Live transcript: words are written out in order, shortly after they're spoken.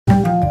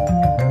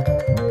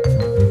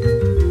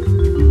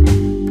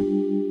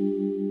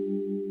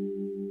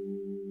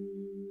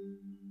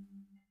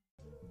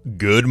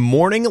Good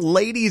morning,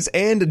 ladies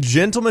and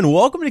gentlemen.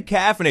 Welcome to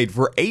Caffeinate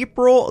for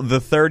April the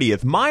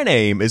 30th. My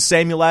name is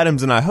Samuel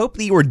Adams, and I hope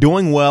that you are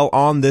doing well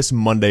on this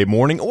Monday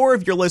morning, or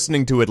if you're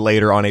listening to it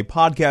later on a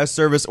podcast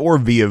service or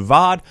via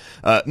VOD.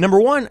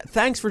 Number one,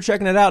 thanks for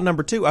checking it out.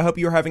 Number two, I hope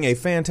you're having a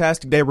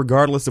fantastic day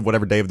regardless of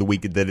whatever day of the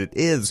week that it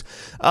is.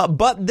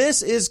 But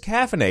this is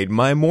Caffeinate,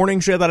 my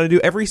morning show that I do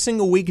every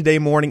single weekday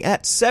morning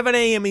at 7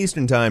 a.m.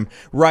 Eastern Time,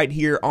 right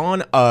here on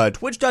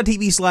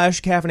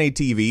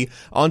twitch.tv/CaffeinateTV.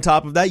 On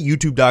top of that,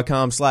 youtube.com/Samuel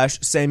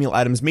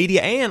Adams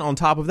Media, and on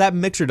top of that,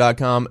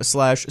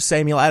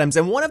 mixer.com/Samuel Adams.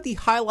 And one of the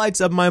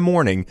highlights of my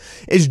morning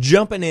is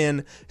jumping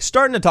in,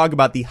 starting to talk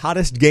about the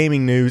hottest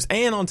gaming news,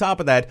 and on top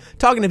of that,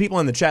 talking to people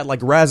in the chat like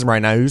Razm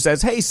right now, who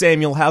says, "Hey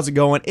Samuel, how's it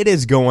going?" It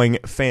is going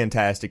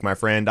fantastic, my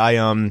friend.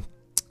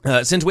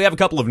 Since we have a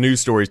couple of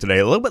news stories today,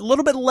 a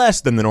little bit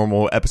less than the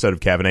normal episode of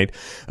Caffeinate,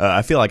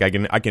 I feel like I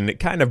can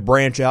kind of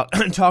branch out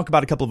and talk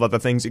about a couple of other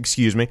things.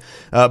 Excuse me.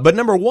 But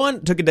number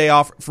one, took a day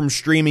off from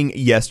streaming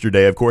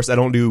yesterday. Of course, I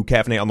don't do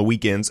Caffeinate on the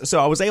weekends, so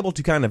I was able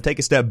to kind of take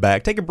a step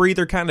back, take a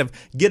breather, kind of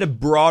get a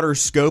broader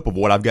scope of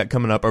what I've got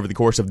coming up over the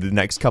course of the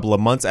next couple of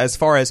months as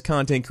far as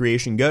content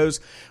creation goes.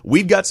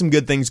 We've got some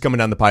good things coming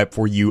down the pipe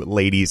for you,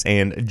 ladies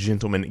and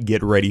gentlemen.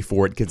 Get ready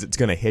for it, because it's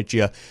going to hit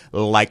you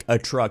like a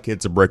truck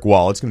hits a brick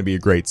wall. It's going to be a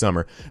great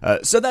summer.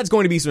 So that's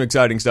going to be some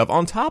exciting stuff.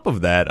 On top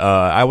of that,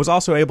 I was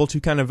also able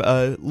to kind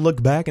of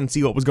look back and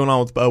see what was going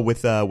on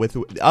with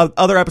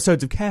other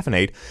episodes of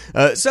Caffeinate.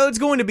 So it's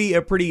going to be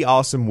a pretty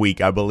awesome week,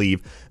 I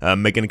believe.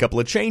 Making a couple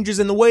of changes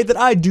in the way that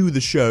I do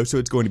the show, so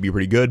it's going to be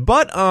pretty good.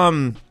 But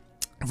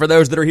for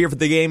those that are here for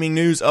the gaming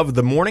news of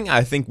the morning,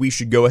 I think we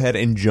should go ahead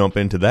and jump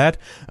into that.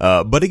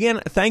 But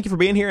again, thank you for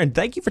being here, and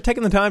thank you for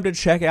taking the time to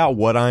check out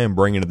what I am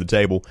bringing to the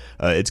table.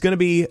 It's going to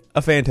be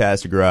a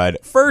fantastic ride.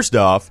 First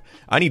off,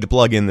 I need to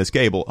plug in this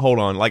cable. Hold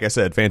on. Like I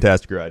said,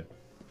 fantastic ride.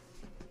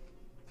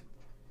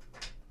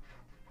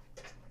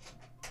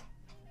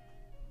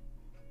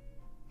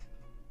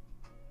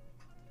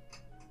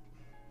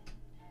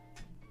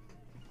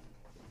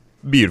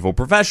 Beautiful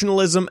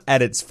professionalism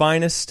at its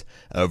finest.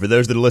 For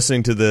those that are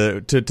listening to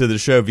the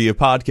show via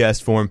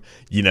podcast form,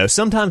 you know,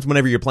 sometimes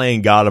whenever you're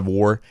playing God of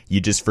War,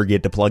 you just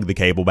forget to plug the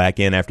cable back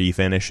in after you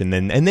finish, and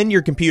then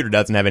your computer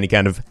doesn't have any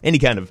kind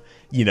of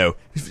you know,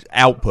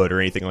 output or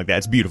anything like that.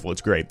 It's beautiful.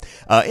 It's great.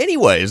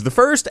 Anyways, the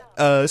first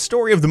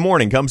story of the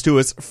morning comes to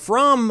us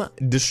from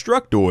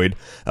Destructoid.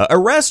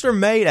 Arrests are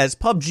made as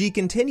PUBG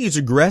continues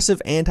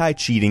aggressive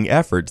anti-cheating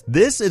efforts.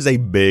 This is a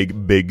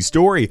big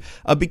story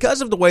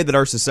because of the way that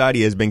our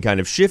society has been kind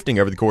of shifting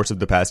over the course of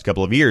the past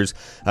couple of years.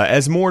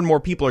 As more and more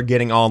people are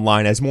getting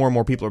online, as more and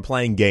more people are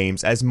playing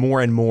games, as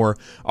more and more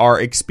are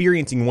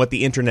experiencing what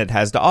the internet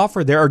has to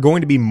offer, there are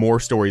going to be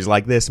more stories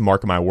like this,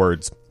 mark my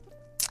words.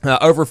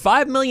 Over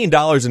 $5 million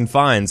in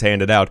fines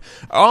handed out.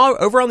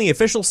 Over on the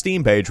official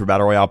Steam page for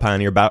Battle Royale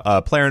Pioneer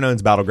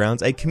PlayerUnknown's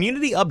Battlegrounds, a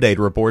community update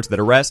reports that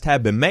arrests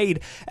have been made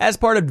as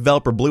part of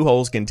developer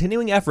Bluehole's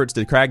continuing efforts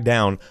to crack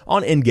down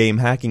on in-game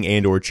hacking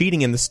and or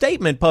cheating. In the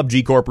statement,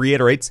 PUBG Corp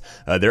reiterates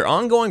their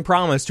ongoing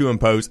promise to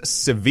impose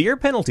severe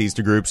penalties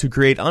to groups who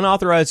create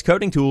unauthorized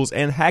coding tools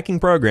and hacking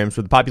programs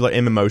for the popular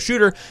MMO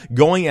shooter,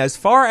 going as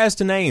far as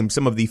to name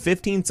some of the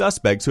 15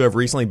 suspects who have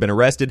recently been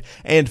arrested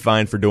and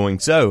fined for doing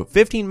so.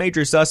 15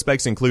 major suspects,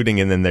 including,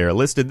 and then they're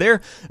listed there,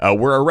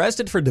 were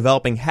arrested for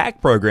developing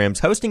hack programs,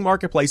 hosting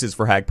marketplaces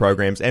for hack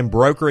programs, and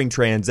brokering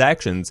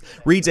transactions,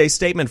 reads a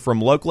statement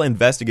from local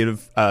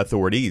investigative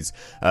authorities.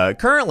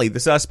 Currently, the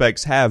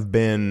suspects have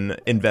been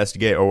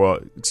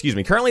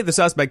currently the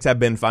suspects have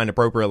been fined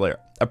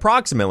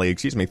approximately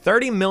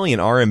 30 million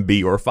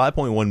RMB or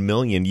 5.1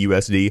 million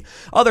USD.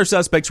 Other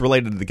suspects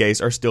related to the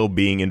case are still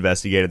being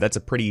investigated. That's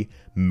a pretty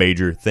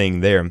major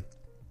thing there.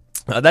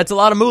 That's a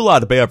lot of moolah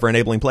to pay up for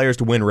enabling players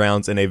to win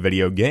rounds in a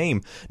video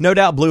game. No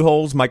doubt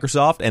Blueholes,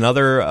 Microsoft, and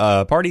other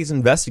parties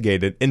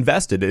invested in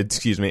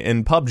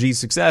PUBG's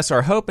success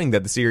are hoping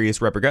that the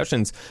serious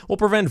repercussions will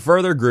prevent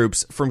further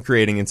groups from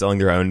creating and selling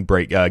their own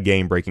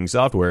game-breaking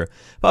software.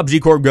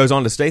 PUBG Corp goes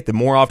on to state that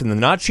more often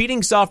than not,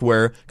 cheating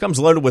software comes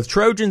loaded with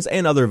Trojans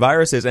and other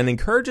viruses, and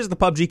encourages the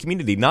PUBG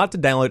community not to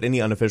download any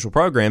unofficial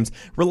programs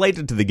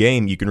related to the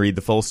game. You can read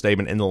the full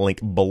statement in the link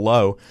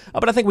below.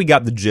 But I think we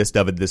got the gist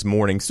of it this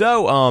morning.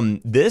 So,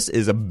 this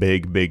is a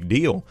big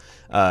deal.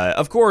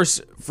 Of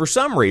course, for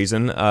some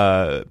reason,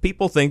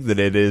 people think that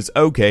it is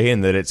okay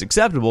and that it's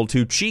acceptable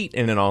to cheat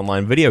in an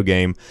online video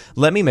game.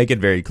 Let me make it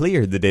very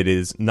clear that it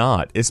is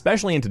not,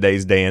 especially in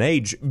today's day and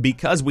age,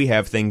 because we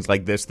have things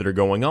like this that are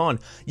going on.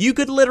 You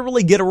could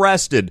literally get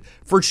arrested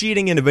for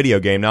cheating in a video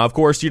game. Now, of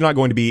course, you're not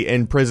going to be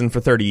in prison for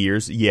 30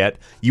 years yet.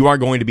 You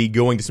aren't going to be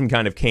going to some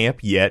kind of camp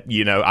yet.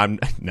 You know, I'm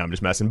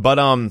just messing. But,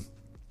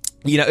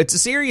 you know, it's a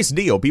serious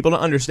deal. People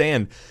don't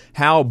understand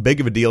how big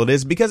of a deal it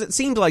is because it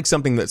seems like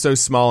something that's so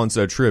small and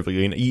so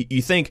trivial. You know,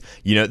 you think,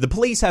 you know, the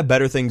police have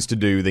better things to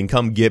do than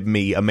come give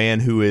me a man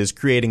who is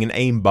creating an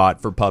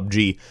aimbot for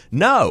PUBG.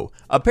 No,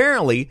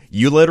 apparently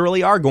you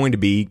literally are going to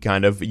be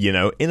kind of, you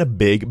know, in a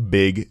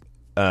big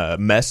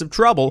mess of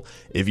trouble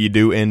if you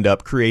do end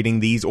up creating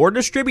these or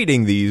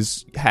distributing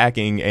these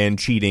hacking and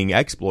cheating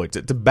exploits.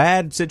 It's a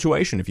bad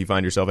situation if you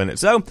find yourself in it.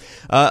 So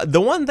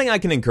the one thing I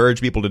can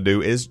encourage people to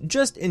do is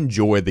just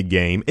enjoy the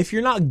game. If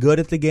you're not good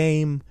at the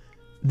game,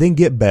 then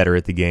get better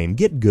at the game.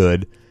 Get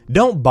good.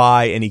 Don't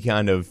buy any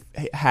kind of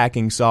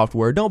hacking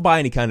software. Don't buy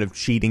any kind of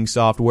cheating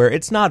software.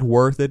 It's not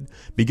worth it,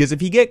 because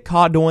if you get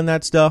caught doing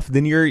that stuff,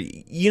 then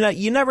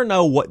you never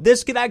know what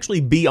this could actually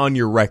be on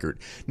your record.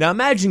 Now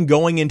imagine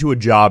going into a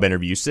job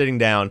interview, sitting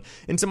down,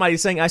 and somebody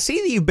saying, "I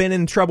see that you've been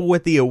in trouble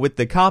with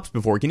the cops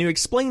before. Can you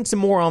explain some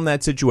more on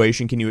that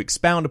situation? Can you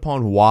expound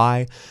upon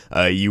why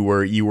you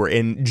were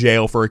in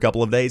jail for a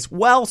couple of days?"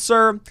 "Well,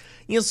 sir,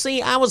 you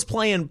see, I was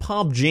playing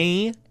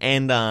PUBG,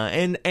 and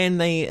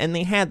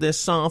they had this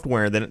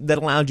software that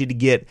allowed you to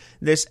get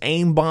this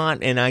aimbot,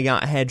 and I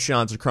got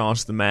headshots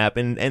across the map,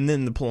 and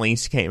then the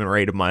police came and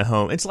raided my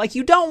home." It's like,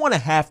 you don't want to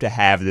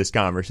have this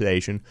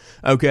conversation,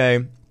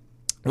 okay?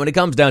 When it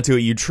comes down to it,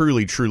 you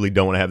truly, truly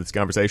don't want to have this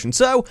conversation.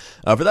 So,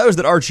 for those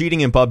that are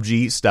cheating in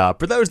PUBG, stop.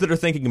 For those that are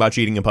thinking about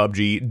cheating in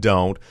PUBG,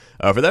 don't.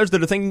 For those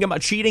that are thinking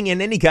about cheating in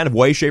any kind of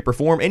way, shape, or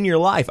form in your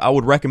life, I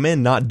would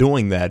recommend not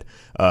doing that.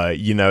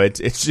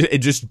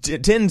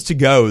 It tends to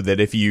go that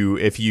if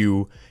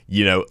you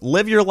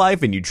live your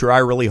life and you try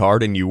really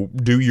hard and you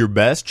do your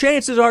best,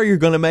 chances are you're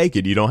going to make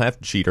it. You don't have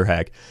to cheat or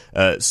hack.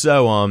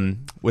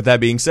 With that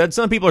being said,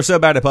 some people are so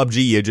bad at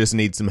PUBG, you just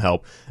need some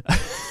help.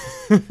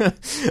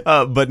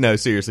 But no,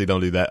 seriously,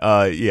 don't do that.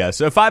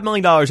 So $5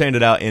 million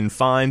handed out in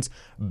fines.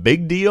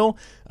 Big deal.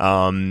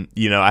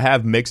 I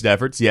have mixed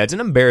efforts. Yeah, it's an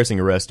embarrassing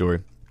arrest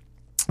story.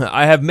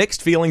 I have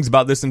mixed feelings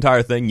about this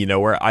entire thing,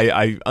 where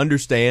I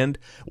understand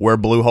where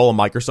Bluehole and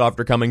Microsoft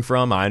are coming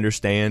from. I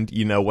understand,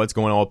 what's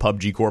going on with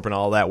PUBG Corp and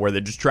all that, where they're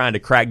just trying to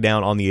crack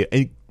down on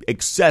the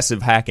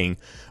excessive hacking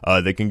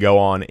that can go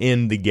on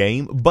in the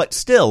game. But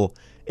still,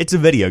 it's a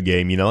video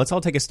game, Let's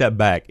all take a step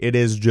back. It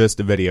is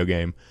just a video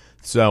game.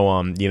 So,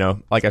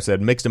 like I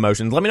said, mixed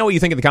emotions. Let me know what you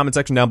think in the comment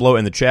section down below,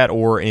 in the chat,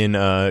 or in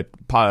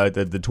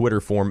the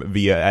Twitter form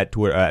via at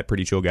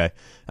Pretty Chill Guy.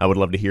 I would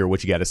love to hear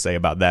what you got to say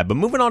about that. But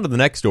moving on to the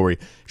next story,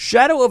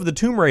 Shadow of the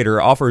Tomb Raider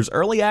offers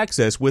early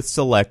access with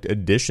select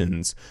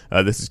editions.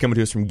 This is coming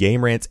to us from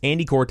Game Rant's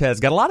Andy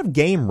Cortez. Got a lot of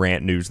Game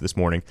Rant news this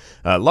morning.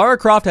 Lara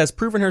Croft has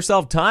proven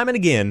herself time and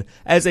again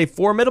as a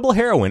formidable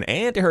heroine,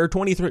 and her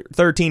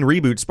 2013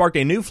 reboot sparked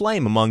a new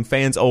flame among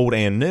fans old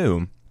and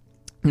new.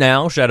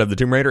 Now, Shadow of the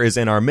Tomb Raider is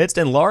in our midst,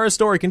 and Lara's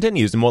story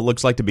continues in what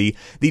looks like to be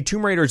the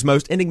Tomb Raider's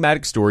most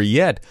enigmatic story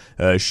yet.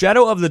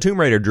 Shadow of the Tomb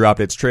Raider dropped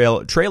its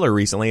trailer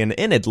recently, and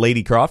in it,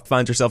 Lady Croft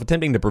finds herself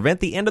attempting to prevent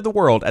the end of the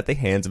world at the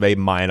hands of a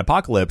Mayan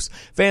apocalypse.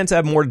 Fans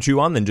have more to chew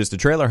on than just a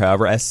trailer,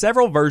 however, as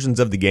several versions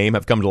of the game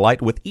have come to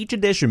light, with each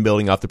edition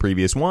building off the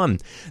previous one.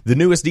 The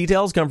newest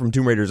details come from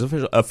Tomb Raider's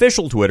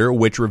official Twitter,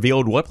 which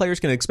revealed what players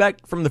can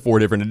expect from the 4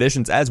 different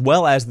editions, as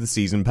well as the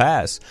Season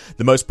Pass.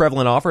 The most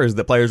prevalent offer is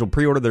that players will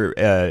pre-order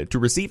to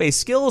receive a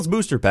skills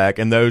booster pack,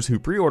 and those who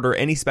pre-order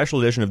any special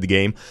edition of the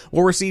game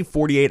will receive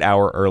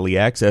 48-hour early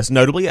access.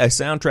 Notably, a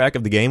soundtrack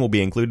of the game will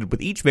be included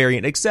with each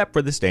variant except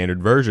for the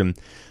standard version.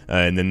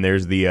 And then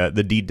there's the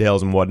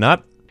details and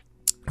whatnot.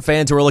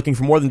 Fans who are looking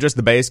for more than just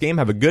the base game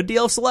have a good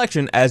deal of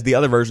selection, as the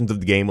other versions of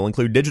the game will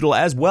include digital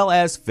as well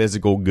as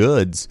physical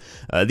goods.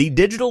 The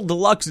Digital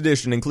Deluxe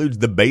Edition includes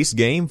the base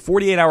game,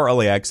 48-hour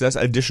early access,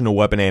 additional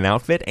weapon and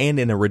outfit, and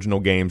an original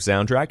game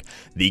soundtrack.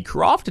 The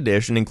Croft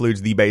Edition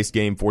includes the base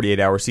game,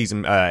 48-hour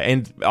season,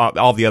 and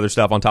all the other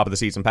stuff on top of the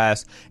season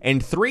pass,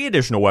 and 3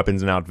 additional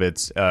weapons and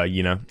outfits,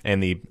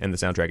 and the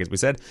soundtrack, as we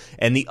said.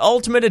 And the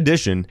Ultimate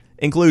Edition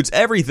includes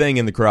everything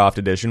in the Croft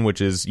Edition,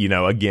 which is,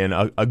 again,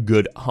 a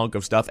good hunk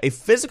of stuff. A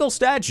physical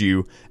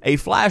statue, a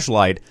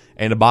flashlight,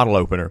 and a bottle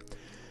opener.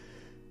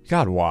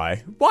 God,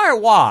 why?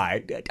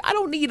 Why? I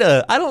don't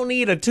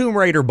need a Tomb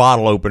Raider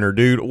bottle opener,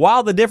 dude.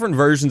 While the different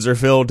versions are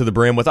filled to the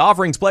brim with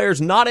offerings, players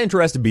not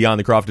interested beyond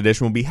the Croft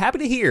Edition will be happy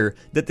to hear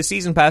that the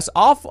Season Pass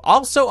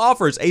also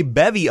offers a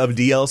bevy of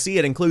DLC.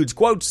 It includes,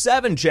 quote,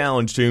 7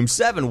 challenge tombs,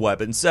 7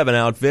 weapons, 7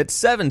 outfits,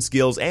 7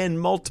 skills, and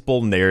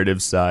multiple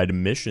narrative side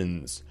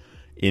missions.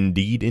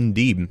 Indeed.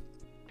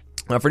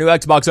 For new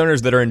Xbox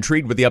owners that are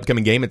intrigued with the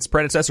upcoming game, its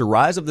predecessor,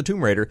 Rise of the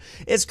Tomb Raider,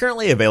 is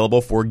currently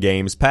available for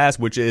Games Pass,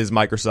 which is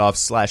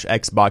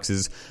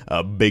Microsoft/Xbox's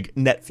big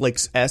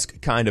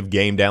Netflix-esque kind of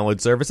game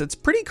download service. It's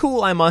pretty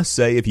cool, I must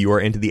say, if you are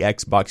into the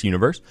Xbox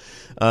universe.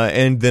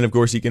 And then, of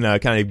course, you can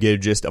kind of get a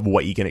gist of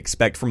what you can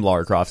expect from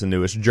Lara Croft's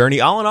newest journey.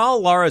 All in all,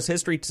 Lara's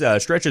history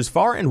stretches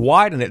far and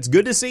wide, and it's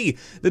good to see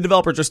the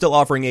developers are still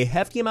offering a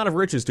hefty amount of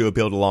riches to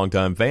appeal to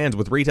longtime fans.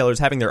 With retailers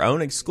having their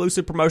own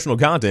exclusive promotional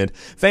content,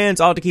 fans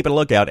ought to keep a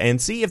lookout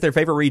and see if their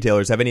favorite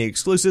retailers have any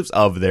exclusives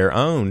of their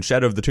own.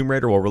 Shadow of the Tomb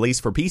Raider will release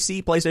for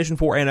PC, PlayStation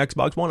 4, and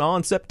Xbox One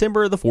on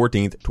September the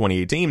 14th,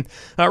 2018.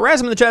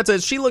 Rasm in the chat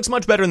says, she looks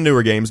much better than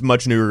newer games,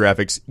 much newer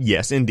graphics.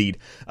 Yes, indeed.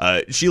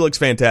 She looks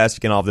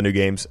fantastic in all of the new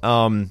games.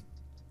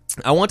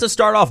 I want to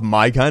start off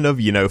my kind of,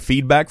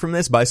 feedback from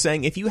this by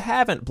saying if you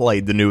haven't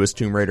played the newest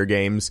Tomb Raider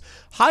games,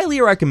 highly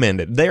recommend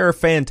it. They are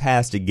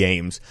fantastic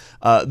games.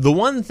 The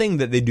one thing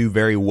that they do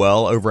very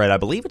well over at, I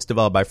believe it's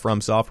developed by From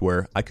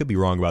Software. I could be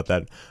wrong about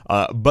that.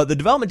 But the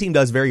development team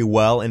does very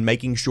well in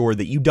making sure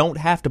that you don't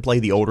have to play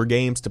the older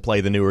games to play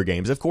the newer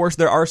games. Of course,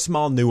 there are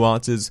small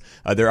nuances.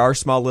 There are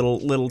small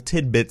little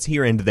tidbits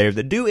here and there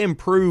that do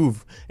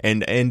improve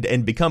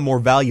and become more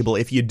valuable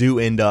if you do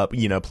end up,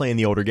 playing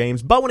the older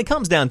games. But when it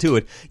comes down to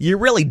it, you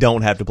really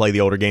don't have to play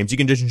the older games. You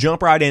can just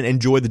jump right in,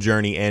 enjoy the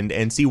journey,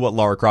 and see what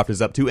Lara Croft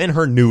is up to in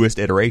her newest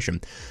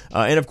iteration.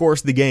 And of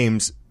course, the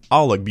games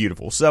all look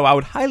beautiful. So I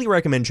would highly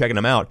recommend checking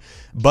them out.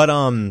 But,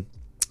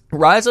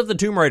 Rise of the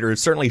Tomb Raider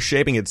is certainly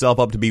shaping itself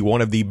up to be one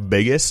of the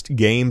biggest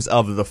games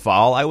of the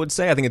fall, I would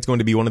say. I think it's going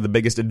to be one of the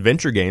biggest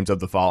adventure games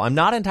of the fall. I'm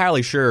not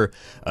entirely sure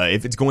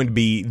if it's going to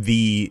be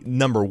the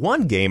number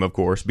one game, of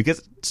course, because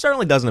it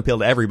certainly doesn't appeal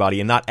to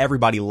everybody, and not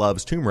everybody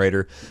loves Tomb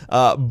Raider.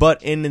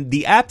 But in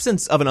the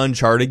absence of an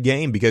Uncharted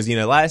game, because,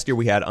 last year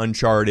we had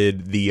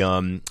Uncharted,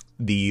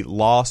 the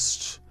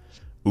Lost...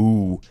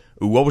 Ooh,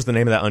 what was the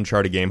name of that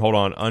Uncharted game? Hold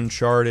on,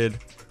 Uncharted...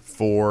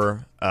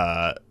 for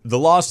The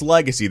Lost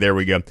Legacy. There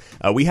we go.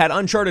 We had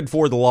Uncharted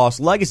 4 The Lost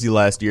Legacy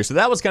last year, so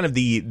that was kind of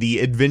the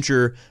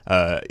adventure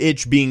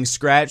itch being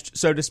scratched,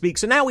 so to speak.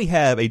 So now we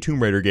have a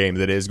Tomb Raider game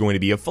that is going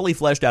to be a fully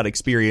fleshed out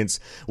experience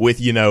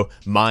with,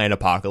 Mayan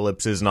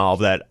apocalypses and all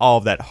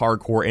of that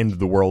hardcore end of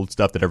the world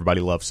stuff that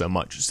everybody loves so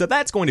much. So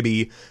that's going to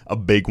be a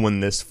big one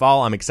this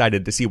fall. I'm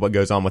excited to see what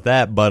goes on with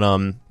that, but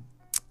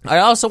I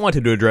also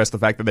wanted to address the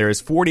fact that there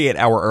is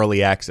 48-hour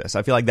early access.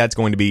 I feel like that's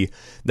going to be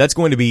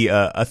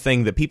a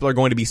thing that people are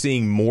going to be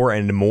seeing more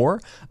and more.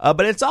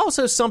 But it's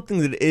also something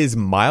that is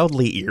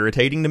mildly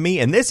irritating to me.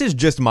 And this is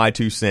just my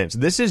 2 cents.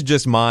 This is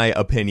just my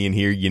opinion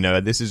here.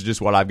 This is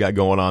just what I've got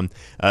going on.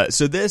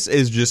 So this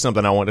is just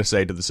something I want to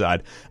say to the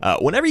side.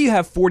 Whenever you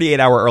have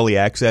 48-hour early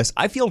access,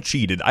 I feel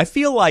cheated. I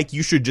feel like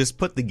you should just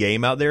put the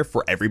game out there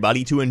for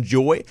everybody to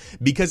enjoy.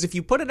 Because if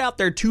you put it out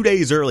there 2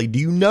 days early, do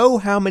you know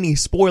how many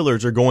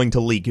spoilers are going to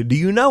leak? Do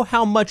you know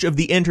how much of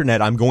the internet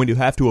I'm going to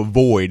have to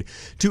avoid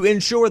to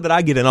ensure that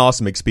I get an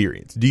awesome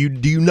experience? Do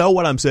you know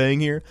what I'm saying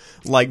here?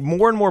 Like,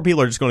 more and more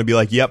people are just going to be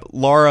like, yep,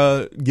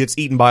 Lara gets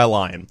eaten by a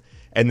lion.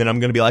 And then I'm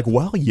going to be like,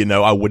 well,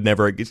 I would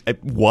never,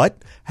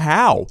 what?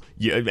 How?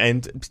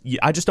 And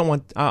I just don't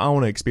want, I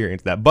want to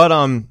experience that. But,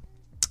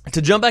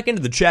 to jump back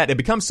into the chat, it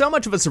becomes so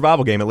much of a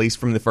survival game, at least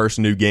from the first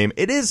new game.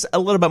 It is a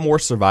little bit more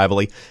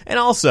survival-y. And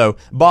also,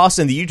 Boss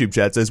in the YouTube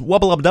chat says,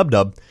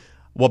 wubba-lub-dub-dub.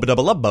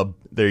 Wubba-dubba-lub-bub.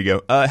 There you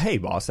go. Hey,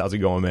 boss, how's it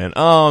going, man?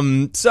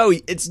 So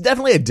it's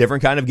definitely a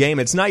different kind of game.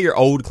 It's not your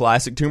old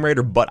classic Tomb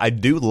Raider, but I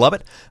do love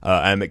it.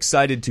 I'm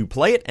excited to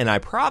play it, and I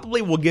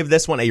probably will give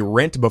this one a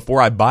rent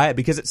before I buy it,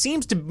 because it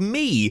seems to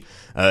me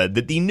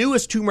that the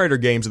newest Tomb Raider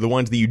games are the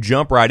ones that you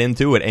jump right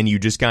into it, and you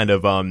just kind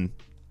of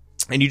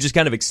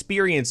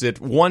experience it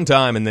one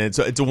time, and then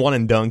it's a one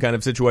and done kind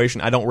of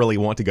situation. I don't really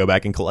want to go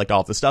back and collect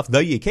all the stuff, though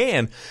you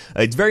can.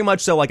 It's very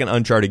much so like an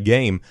Uncharted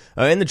game.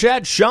 In the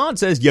chat, Sean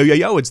says,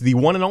 yo, it's the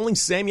one and only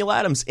Samuel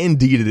Adams.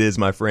 Indeed it is,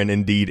 my friend.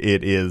 Indeed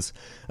it is.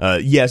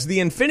 Yes, the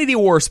Infinity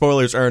War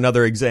spoilers are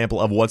another example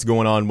of what's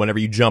going on whenever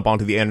you jump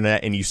onto the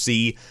internet and you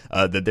see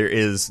that there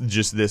is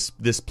just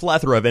this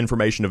plethora of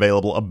information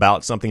available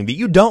about something that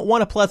you don't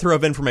want a plethora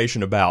of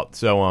information about.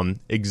 So,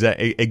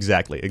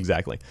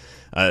 exactly.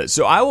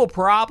 So I will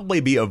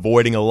probably be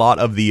avoiding a lot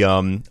of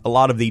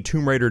the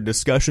Tomb Raider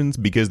discussions,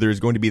 because there's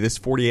going to be this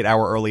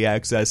 48-hour early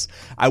access.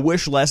 I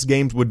wish less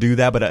games would do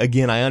that, but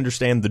again, I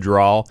understand the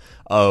draw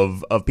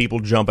of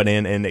people jumping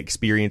in and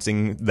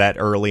experiencing that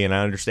early, and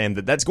I understand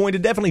that that's going to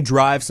definitely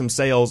drive some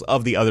sales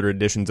of the other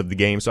editions of the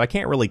game, so I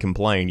can't really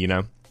complain,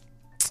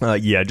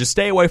 Yeah, just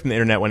stay away from the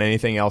internet when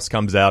anything else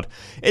comes out.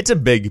 It's a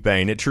big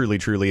pain. It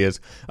truly is.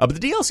 But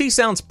the DLC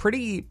sounds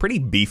pretty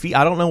beefy.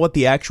 I don't know what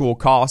the actual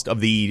cost of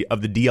the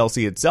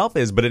DLC itself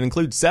is, but it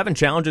includes 7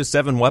 challenges,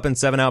 7 weapons,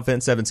 7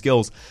 outfits, 7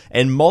 skills,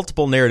 and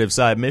multiple narrative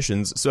side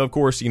missions. So of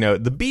course, the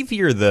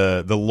beefier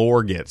the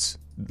lore gets,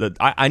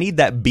 I need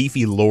that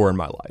beefy lore in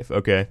my life.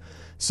 Okay,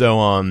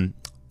 so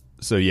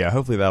yeah,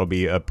 hopefully that'll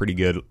be a pretty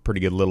good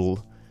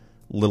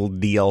little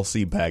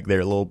DLC pack there,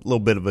 a little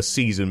bit of a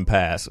season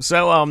pass.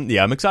 So,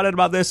 yeah, I'm excited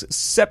about this.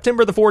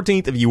 September the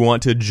 14th, if you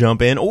want to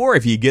jump in, or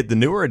if you get the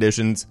newer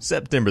editions,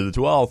 September the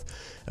 12th.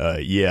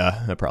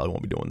 Yeah, I probably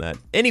won't be doing that.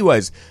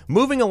 Anyways,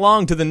 moving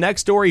along to the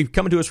next story,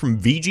 coming to us from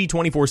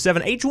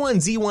VG247,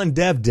 H1Z1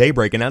 dev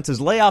Daybreak announces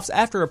layoffs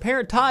after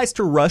apparent ties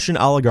to Russian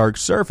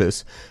oligarchs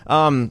surface.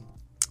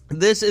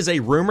 This is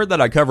a rumor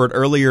that I covered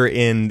earlier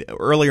in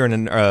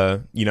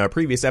a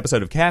previous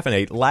episode of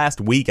Caffeinate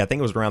last week. I think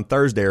it was around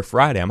Thursday or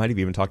Friday. I might have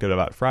even talked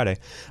about it Friday.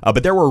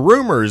 But there were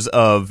rumors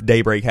of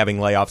Daybreak having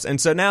layoffs,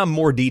 and so now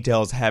more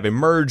details have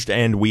emerged,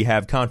 and we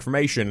have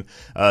confirmation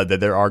that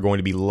there are going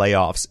to be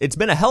layoffs. It's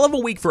been a hell of a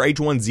week for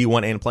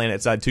H1Z1 and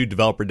PlanetSide 2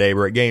 developer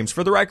Daybreak Games.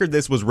 For the record,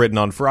 this was written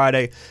on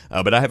Friday,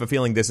 but I have a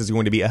feeling this is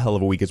going to be a hell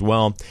of a week as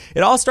well.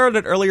 It all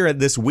started earlier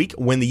this week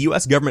when the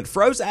U.S. government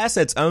froze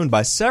assets owned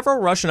by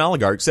several Russian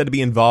oligarchs, said to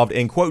be involved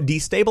in, quote,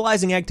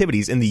 destabilizing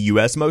activities in the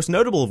U.S., most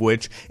notable of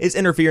which is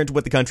interference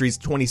with the country's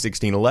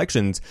 2016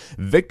 elections.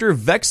 Victor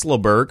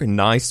Vekselberg,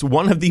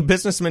 one of the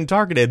businessmen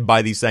targeted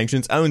by these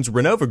sanctions, owns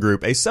Renova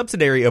Group, a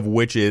subsidiary of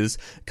which is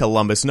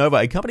Columbus Nova,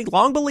 a company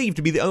long believed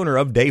to be the owner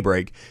of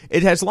Daybreak.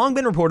 It has long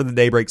been reported that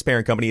Daybreak's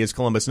parent company is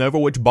Columbus Nova,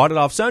 which bought it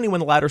off Sony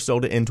when the latter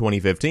sold it in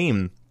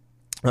 2015.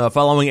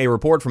 Following a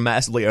report from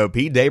Massively OP,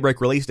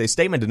 Daybreak released a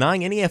statement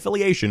denying any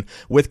affiliation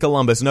with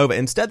Columbus Nova.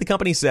 Instead, the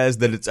company says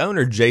that its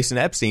owner, Jason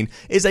Epstein,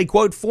 is a,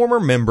 quote, former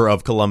member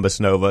of Columbus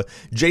Nova.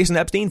 Jason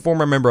Epstein,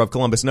 former member of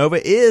Columbus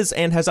Nova, is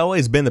and has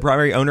always been the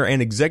primary owner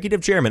and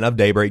executive chairman of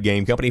Daybreak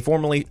Game Company,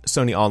 formerly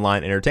Sony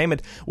Online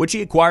Entertainment, which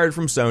he acquired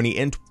from Sony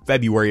in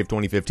February of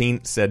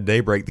 2015, said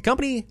Daybreak.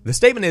 The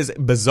statement is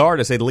bizarre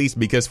to say the least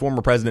because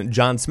former president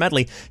John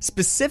Smedley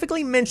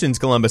specifically mentions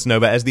Columbus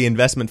Nova as the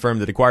investment firm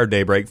that acquired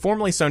Daybreak,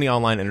 formerly Sony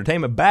Online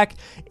Entertainment, back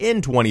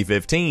in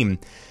 2015.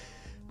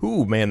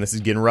 Ooh, man, this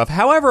is getting rough.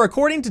 However,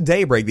 according to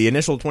Daybreak, the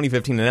initial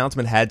 2015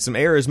 announcement had some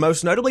errors,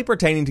 most notably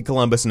pertaining to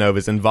Columbus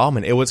Nova's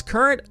involvement. It was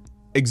current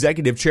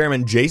executive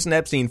chairman Jason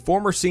Epstein,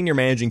 former senior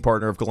managing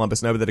partner of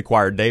Columbus Nova, that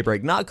acquired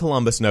Daybreak, not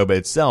Columbus Nova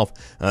itself.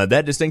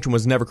 That distinction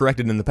was never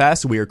corrected in the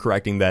past, so we are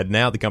correcting that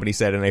now, the company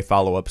said in a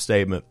follow-up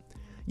statement.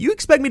 You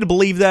expect me to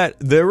believe that?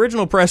 The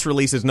original press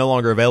release is no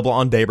longer available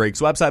on Daybreak's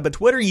website, but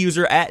Twitter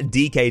user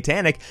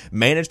 @DKTanic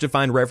managed to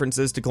find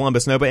references to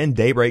Columbus Nova in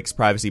Daybreak's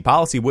privacy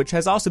policy, which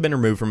has also been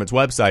removed from its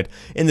website.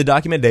 In the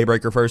document,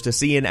 Daybreak refers to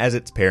CN as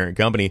its parent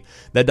company.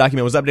 That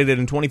document was updated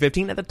in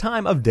 2015 at the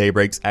time of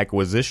Daybreak's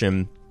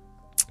acquisition.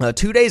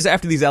 2 days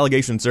after these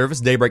allegations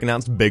surfaced, Daybreak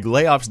announced big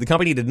layoffs. The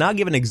company did not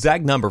give an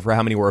exact number for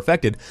how many were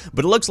affected,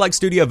 but it looks like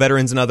studio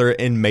veterans and other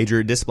in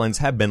major disciplines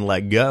have been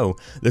let go.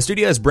 The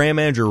studio's brand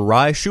manager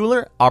Rye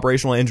Schuler,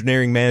 operational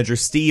engineering manager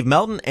Steve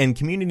Melton, and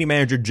community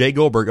manager Jay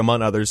Goldberg,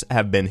 among others,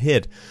 have been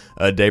hit.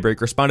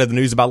 Daybreak responded to the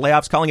news about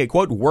layoffs, calling it,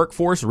 quote,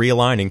 workforce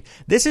realigning.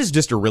 This is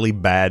just a really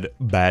bad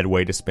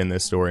way to spin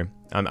this story.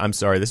 I'm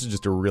sorry, this is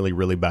just a really,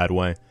 really bad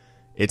way.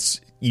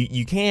 It's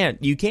you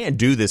can't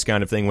do this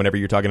kind of thing whenever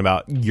you're talking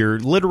about, you're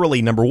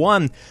literally, number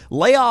one,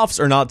 layoffs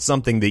are not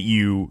something that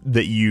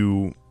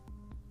you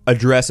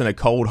address in a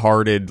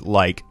cold-hearted,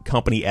 like,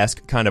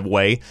 company-esque kind of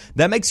way.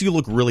 That makes you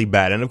look really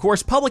bad. And of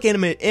course, public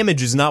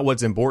image is not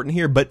what's important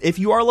here, but if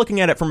you are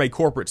looking at it from a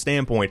corporate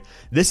standpoint,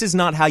 this is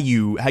not how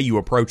you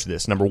approach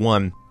this, number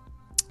one.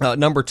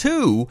 Number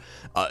two,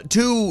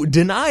 to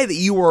deny that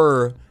you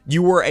were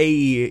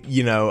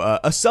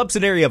a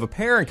subsidiary of a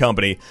parent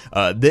company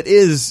that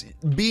is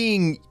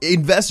being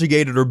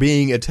investigated or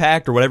being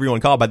attacked or whatever you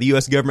want to call it by the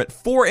U.S. government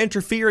for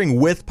interfering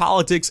with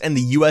politics and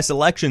the U.S.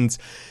 elections.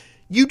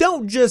 You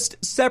don't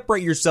just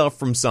separate yourself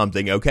from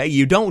something, okay?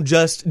 You don't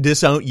just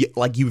disown,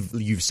 like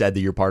you've said that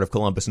you're part of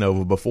Columbus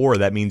Nova before.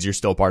 That means you're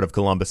still part of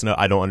Columbus Nova.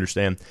 I don't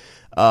understand.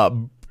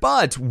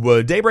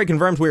 But Daybreak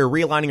confirms we are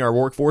realigning our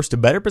workforce to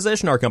better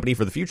position our company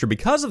for the future.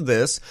 Because of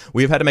this,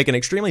 we have had to make an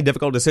extremely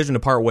difficult decision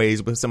to part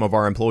ways with some of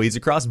our employees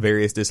across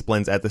various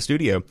disciplines at the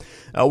studio.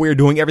 We are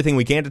doing everything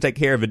we can to take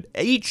care of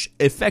each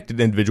affected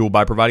individual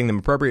by providing them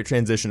appropriate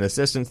transition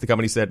assistance, the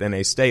company said in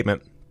a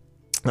statement.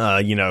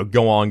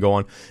 Go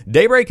on.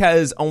 Daybreak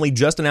has only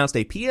just announced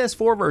a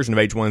PS4 version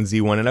of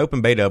H1Z1, an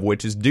open beta of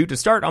which is due to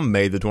start on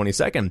May the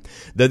 22nd.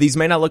 Though these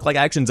may not look like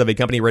actions of a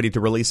company ready to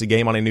release a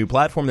game on a new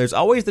platform, there's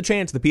always the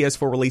chance the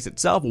PS4 release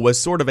itself was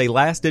sort of a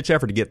last-ditch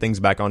effort to get things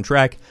back on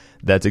track.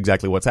 That's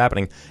exactly what's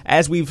happening.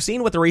 As we've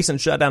seen with the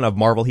recent shutdown of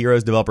Marvel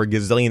Heroes developer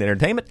Gazillion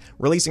Entertainment,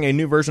 releasing a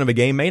new version of a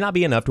game may not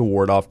be enough to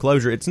ward off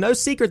closure. It's no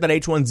secret that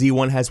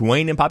H1Z1 has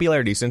waned in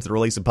popularity since the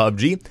release of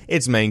PUBG.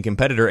 Its main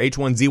competitor,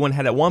 H1Z1,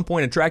 had at one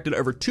point attracted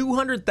over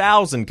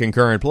 200,000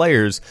 concurrent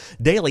players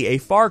daily, a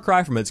far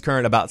cry from its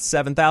current about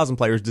 7,000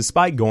 players,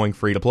 despite going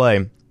free to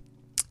play.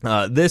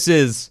 This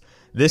is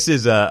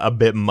a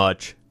bit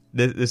much.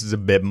 This is a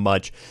bit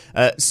much.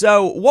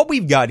 So what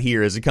we've got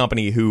here is a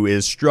company who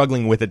is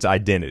struggling with its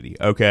identity,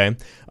 okay?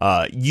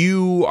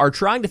 You are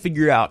trying to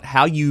figure out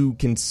how you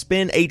can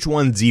spin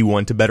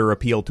H1Z1 to better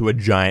appeal to a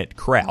giant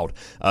crowd.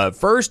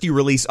 First, you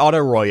release Auto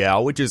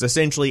Royale, which is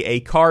essentially a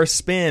car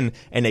spin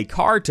and a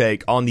car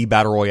take on the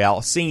Battle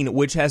Royale scene,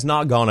 which has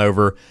not gone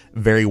over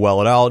very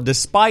well at all,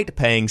 despite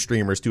paying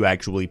streamers to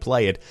actually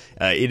play it.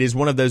 It is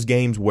one of those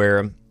games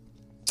where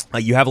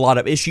you have a lot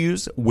of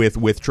issues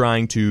with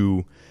trying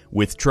to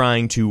really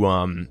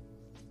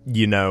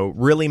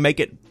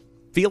make it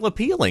feel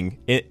appealing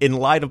in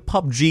light of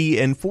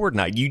PUBG and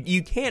Fortnite.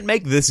 You can't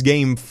make this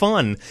game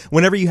fun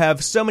whenever you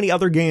have so many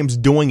other games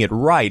doing it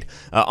right.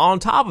 On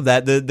top of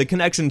that, the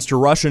connections to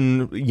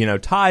Russian,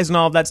 ties and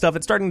all of that stuff,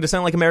 it's starting to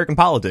sound like American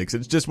politics.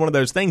 It's just one of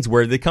those things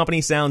where the company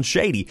sounds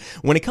shady.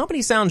 When a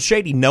company sounds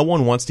shady, no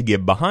one wants to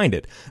give behind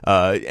it.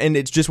 And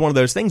it's just one of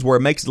those things where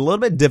it makes it a little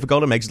bit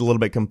difficult, it makes it a little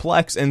bit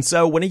complex. And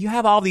so when you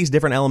have all these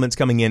different elements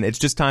coming in, it's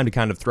just time to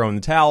kind of throw in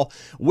the towel,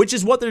 which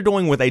is what they're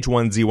doing with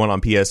H1Z1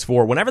 on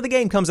PS4. Whenever the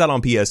game comes out on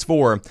on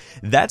PS4,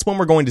 that's when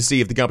we're going to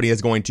see if the company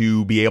is going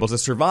to be able to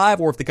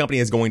survive or if the company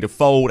is going to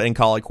fold and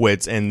call it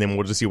quits, and then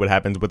we'll just see what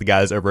happens with the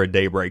guys over at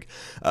Daybreak.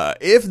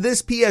 If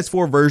this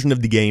PS4 version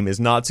of the game is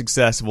not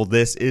successful,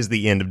 this is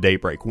the end of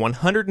Daybreak.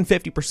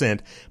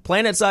 150%.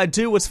 PlanetSide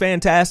 2 was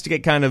fantastic. It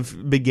kind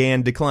of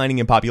began declining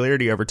in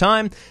popularity over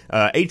time.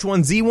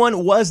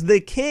 H1Z1 was the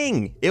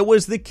king. It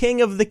was the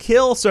king of the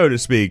kill, so to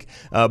speak.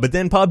 But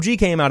then PUBG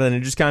came out and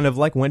it just kind of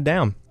like went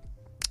down.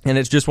 And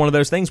it's just one of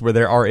those things where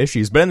there are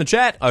issues. But in the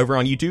chat over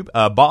on YouTube,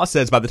 Boss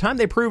says, by the time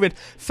they prove it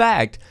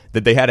fact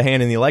that they had a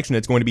hand in the election,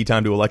 it's going to be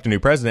time to elect a new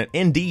president.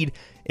 Indeed,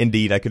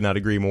 I could not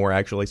agree more,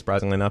 actually,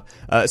 surprisingly enough.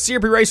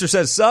 CRP Racer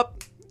says,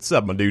 sup,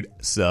 my dude,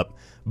 sup.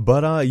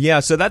 But yeah,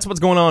 so that's what's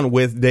going on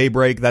with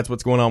Daybreak. That's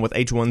what's going on with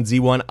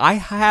H1Z1. I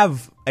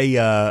have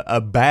a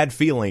bad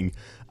feeling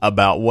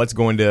about what's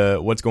going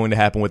to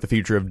happen with the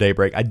future of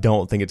Daybreak. I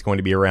don't think it's going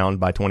to be around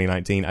by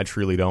 2019. I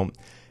truly don't.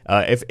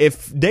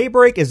 If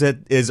Daybreak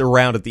is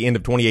around at the end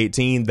of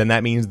 2018, then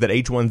that means that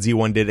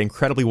H1Z1 did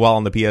incredibly well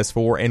on the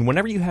PS4. And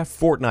whenever you have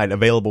Fortnite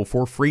available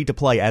for free to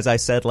play, as I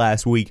said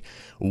last week,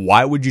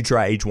 why would you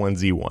try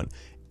H1Z1?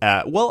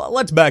 Well,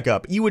 let's back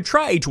up. You would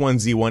try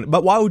H1Z1,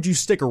 but why would you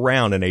stick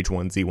around in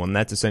H1Z1?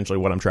 That's essentially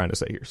what I'm trying to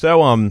say here. So,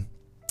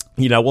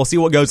 we'll see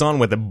what goes on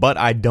with it, but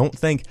I don't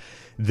think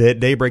that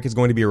Daybreak is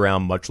going to be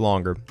around much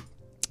longer.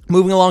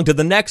 Moving along to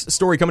the next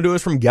story coming to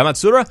us from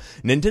Gamatsura.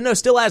 Nintendo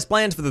still has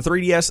plans for the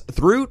 3DS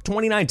through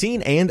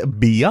 2019 and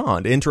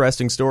beyond.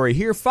 Interesting story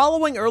here.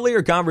 Following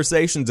earlier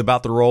conversations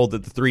about the role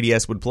that the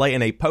 3DS would play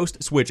in a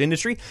post-Switch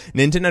industry,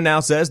 Nintendo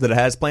now says that it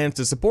has plans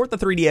to support the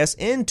 3DS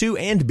into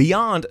and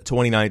beyond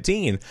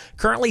 2019.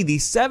 Currently, the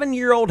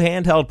 7-year-old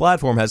handheld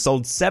platform has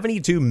sold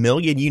 72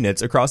 million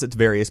units across its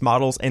various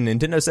models, and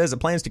Nintendo says it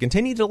plans to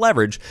continue to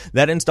leverage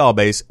that install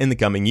base in the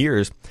coming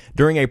years.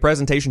 During a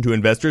presentation to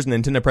investors,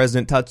 Nintendo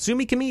President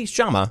Tatsumi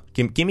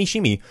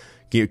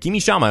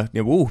Kimishima,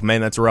 ooh,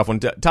 man, that's a rough one.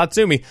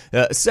 Tatsumi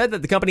said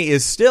that the company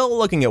is still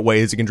looking at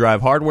ways it can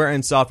drive hardware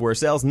and software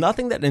sales.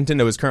 Nothing that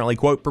Nintendo is currently,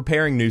 quote,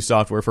 preparing new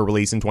software for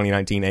release in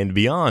 2019 and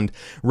beyond.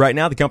 Right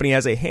now, the company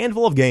has a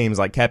handful of games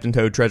like Captain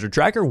Toad Treasure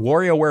Tracker,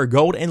 WarioWare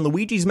Gold, and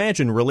Luigi's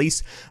Mansion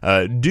release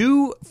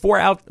due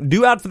out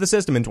for the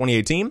system in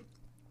 2018.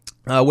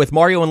 With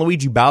Mario and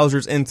Luigi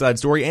Bowser's Inside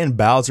Story and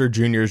Bowser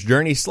Jr.'s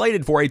Journey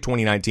slated for a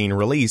 2019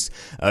 release.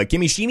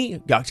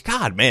 Kimishima,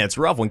 God, man, it's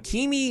a rough one.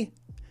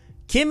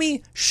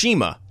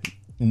 Kimishima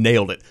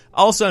nailed it.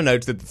 Also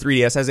notes that the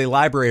 3DS has a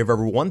library of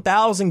over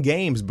 1,000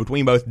 games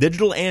between both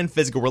digital and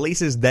physical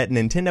releases that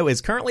Nintendo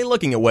is currently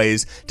looking at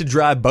ways to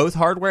drive both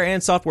hardware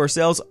and software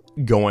sales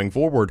going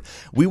forward.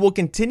 We will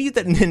continue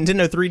the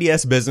Nintendo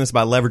 3DS business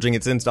by leveraging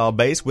its install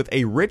base with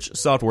a rich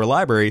software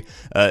library,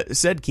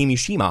 said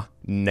Kimishima.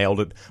 Nailed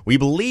it. We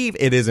believe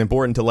it is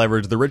important to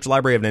leverage the rich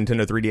library of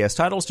Nintendo 3DS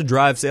titles to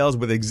drive sales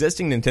with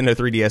existing Nintendo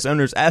 3DS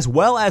owners as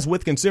well as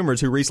with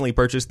consumers who recently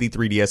purchased the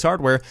 3DS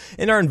hardware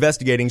and are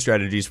investigating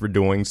strategies for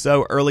doing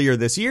so. Earlier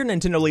this year,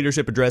 Nintendo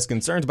leadership addressed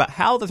concerns about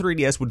how the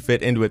 3DS would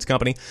fit into its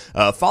company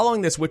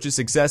following the Switch's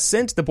success,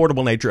 since the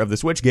portable nature of the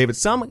Switch gave it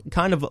some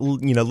kind of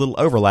little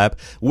overlap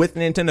with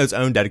Nintendo's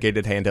own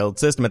dedicated handheld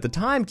system. At the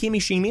time,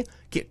 Kimishima,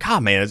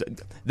 God, man,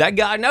 that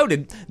guy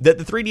noted that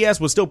the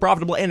 3DS was still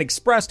profitable and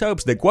expressed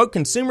hopes that, quote,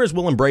 consumers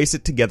will embrace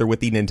it together with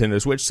the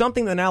Nintendo Switch,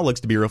 something that now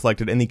looks to be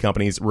reflected in the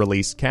company's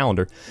release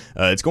calendar.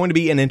 It's going to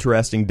be an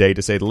interesting day,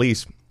 to say the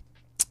least.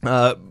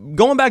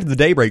 Going back to the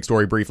Daybreak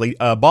story briefly,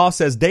 Boss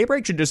says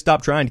Daybreak should just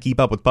stop trying to keep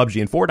up with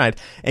PUBG and Fortnite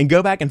and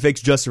go back and fix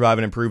Just Survive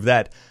and improve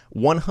that.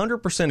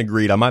 100%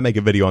 agreed. I might make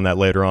a video on that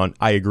later on.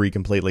 I agree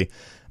completely.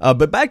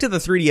 But back to the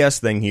 3DS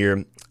thing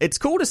here. It's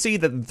cool to see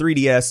that the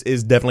 3DS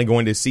is definitely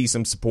going to see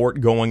some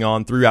support going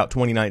on throughout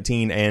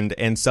 2019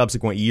 and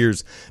subsequent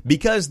years,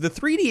 because the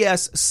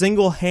 3DS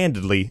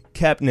single-handedly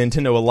kept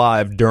Nintendo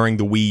alive during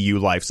the Wii U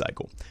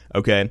lifecycle.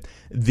 Okay,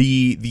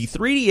 the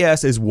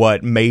 3DS is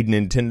what made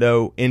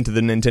Nintendo into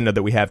the Nintendo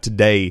that we have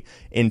today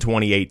in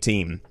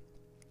 2018.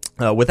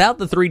 Without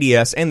the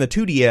 3DS and the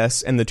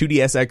 2DS and the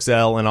 2DS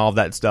XL and all of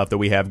that stuff that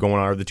we have going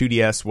on, or the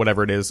 2DS,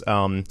 whatever it is,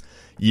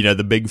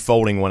 the big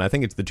folding one, I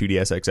think it's the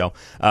 2DS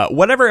XL,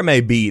 whatever it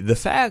may be, the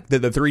fact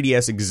that the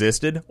 3DS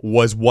existed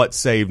was what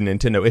saved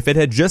Nintendo. If it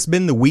had just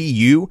been the Wii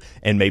U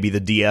and maybe the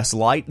DS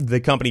Lite, the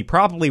company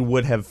probably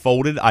would have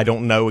folded. I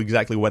don't know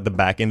exactly what the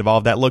back end of all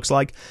of that looks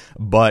like,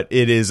 but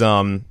it is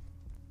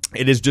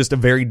just a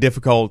very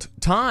difficult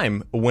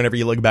time whenever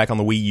you look back on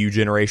the Wii U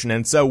generation.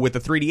 And so with the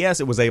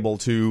 3DS, it was able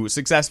to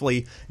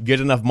successfully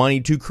get enough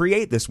money to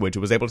create the Switch. It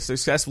was able to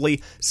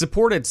successfully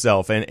support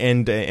itself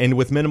and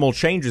with minimal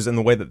changes in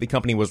the way that the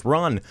company was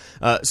run.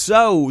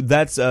 So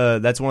that's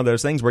one of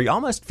those things where you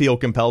almost feel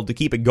compelled to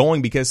keep it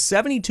going, because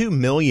 72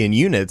 million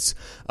units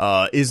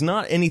is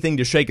not anything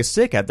to shake a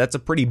stick at. That's a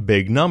pretty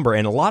big number.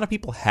 And a lot of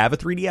people have a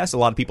 3DS. A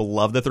lot of people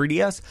love the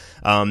 3DS.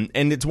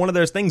 And it's one of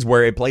those things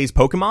where it plays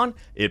Pokemon,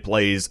 it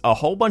plays a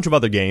whole bunch of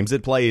other games.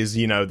 It plays,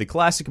 the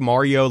classic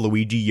Mario,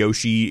 Luigi,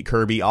 Yoshi,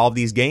 Kirby. All of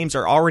these games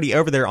are already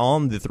over there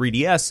on the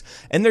 3DS,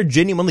 and they're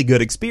genuinely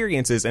good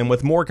experiences. And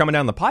with more coming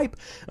down the pipe,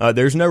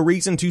 there's no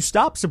reason to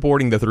stop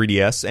supporting the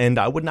 3DS, and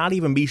I would not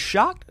even be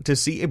shocked to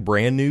see a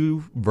brand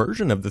new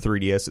version of the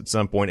 3DS at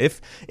some point.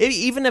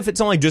 Even if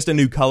it's only just a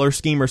new color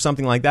scheme or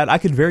something like that, I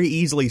could very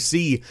easily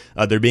see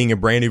there being a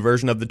brand new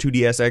version of the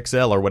 2DS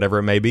XL or whatever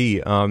it may be.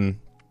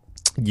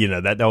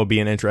 That would be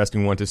an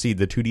interesting one to see.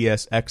 The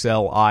 2DS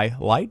XLi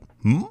Lite?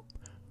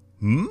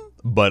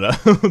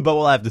 But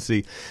we'll have to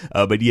see.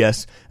 But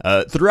yes,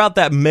 throughout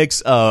that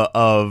mix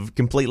of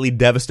completely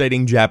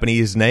devastating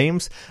Japanese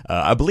names,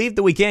 I believe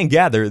that we can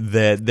gather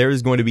that there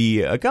is going to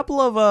be a couple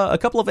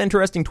of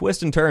interesting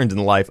twists and turns in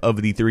the life of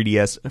the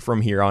 3DS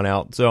from here on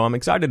out. So I'm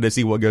excited to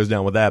see what goes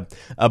down with that.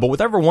 But with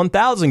over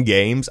 1,000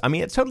 games, I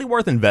mean, it's totally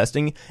worth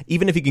investing,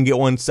 even if you can get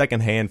one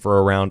secondhand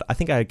for around, I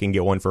think I can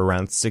get one for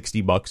around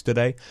 $60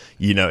 today.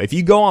 If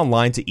you go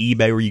online to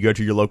eBay or you go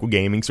to your local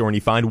gaming store and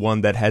you find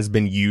one that has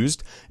been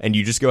used and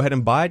you just go ahead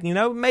and buy it,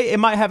 it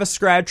might have a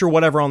scratch or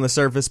whatever on the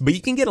surface, but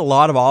you can get a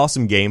lot of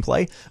awesome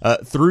gameplay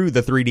through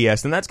the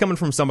 3DS, and that's coming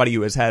from somebody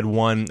who has had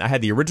one. I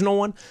had the original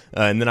one,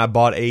 and then I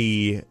bought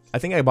a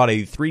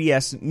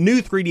 3DS,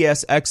 new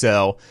 3DS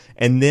XL,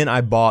 and then I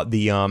bought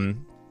the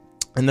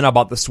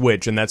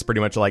Switch, and that's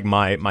pretty much like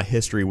my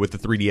history with the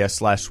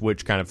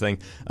 3DS/Switch kind of thing.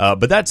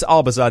 But that's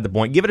all beside the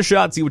point. Give it a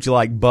shot, see what you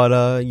like,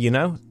 but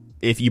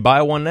if you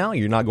buy one now,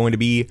 you're not going to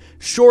be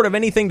short of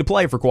anything to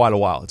play for quite a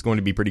while. It's going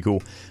to be pretty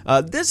cool.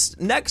 This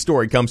next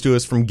story comes to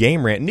us from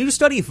Game Rant. New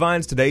study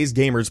finds today's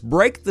gamers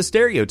break the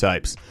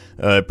stereotypes.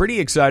 Pretty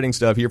exciting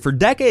stuff here. For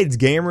decades,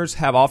 gamers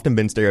have often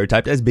been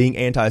stereotyped as being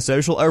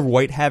antisocial,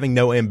 overweight, having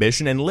no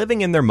ambition, and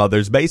living in their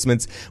mother's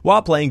basements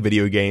while playing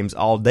video games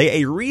all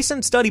day. A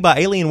recent study by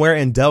Alienware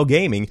and Dell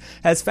Gaming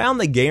has found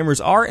that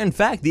gamers are, in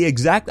fact, the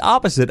exact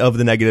opposite of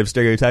the negative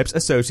stereotypes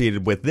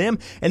associated with them,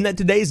 and that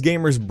today's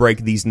gamers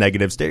break these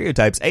negative stereotypes.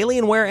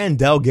 Alienware and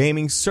Dell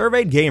Gaming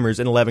surveyed gamers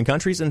in 11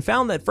 countries and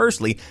found that,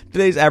 firstly,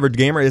 today's average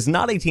gamer is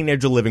not a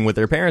teenager living with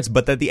their parents,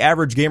 but that the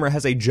average gamer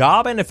has a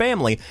job and a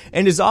family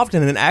and is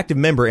often an active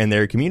member in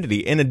their community.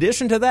 In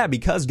addition to that,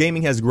 because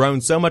gaming has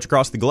grown so much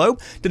across the globe,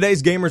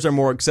 today's gamers are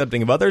more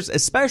accepting of others,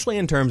 especially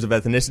in terms of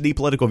ethnicity,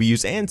 political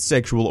views, and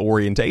sexual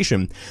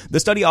orientation. The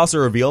study also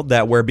revealed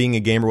that where being a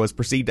gamer was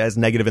perceived as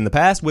negative in the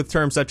past, with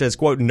terms such as,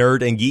 quote,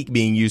 nerd and geek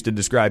being used to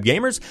describe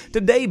gamers,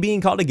 today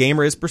being called a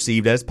gamer is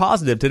perceived as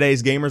positive.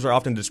 Today's gamers are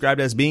often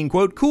described as being,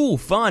 quote, cool,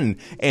 fun,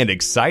 and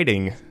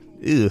exciting.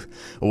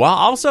 While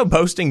also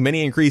boasting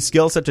many increased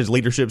skills such as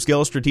leadership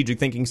skills, strategic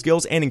thinking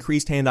skills, and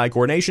increased hand-eye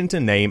coordination, to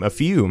name a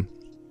few.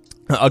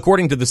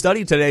 According to the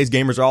study, today's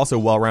gamers are also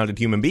well-rounded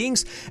human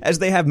beings, as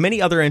they have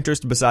many other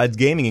interests besides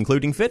gaming,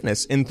 including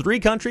fitness. In 3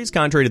 countries,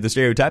 contrary to the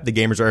stereotype, the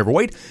gamers are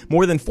overweight.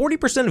 More than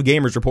 40% of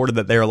gamers reported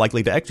that they are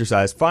likely to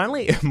exercise.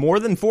 Finally, more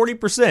than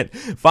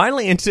 40%.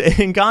 Finally,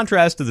 in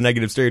contrast to the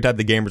negative stereotype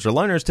that gamers are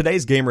loners,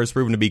 today's gamer is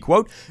proven to be,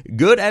 quote,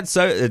 good at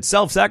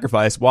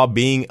self-sacrifice while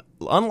being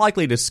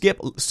unlikely to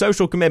skip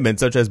social commitments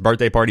such as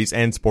birthday parties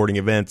and sporting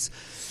events.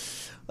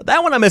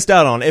 That one I missed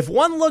out on. If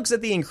one looks at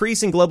the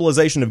increasing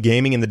globalization of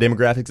gaming and the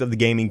demographics of the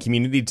gaming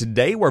community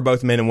today, where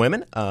both men and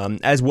women,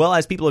 as well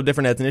as people of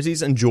different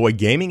ethnicities, enjoy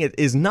gaming, it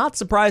is not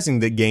surprising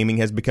that gaming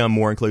has become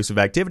more inclusive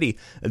activity.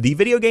 The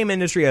video game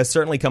industry has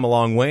certainly come a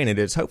long way, and it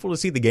is hopeful to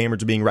see the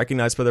gamers being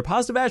recognized for their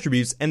positive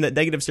attributes and that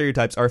negative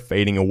stereotypes are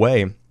fading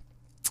away.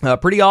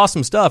 Pretty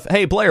awesome stuff.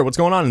 Hey, player, what's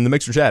going on in the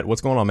Mixer chat?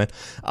 What's going on, man?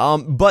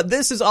 But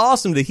this is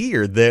awesome to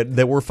hear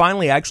that we're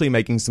finally actually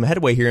making some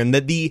headway here, and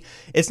that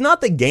it's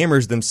not that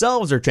gamers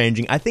themselves are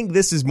changing. I think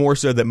this is more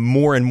so that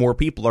more and more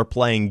people are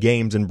playing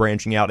games and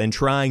branching out and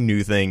trying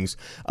new things.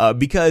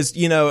 Because,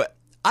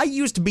 I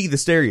used to be the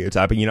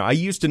stereotype. I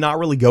used to not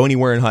really go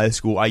anywhere in high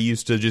school. I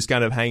used to just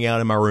kind of hang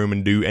out in my room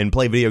and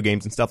play video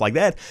games and stuff like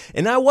that.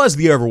 And I was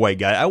the overweight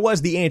guy. I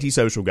was the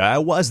antisocial guy. I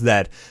was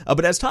that.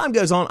 But as time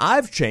goes on,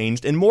 I've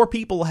changed and more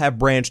people have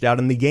branched out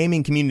and the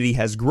gaming community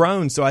has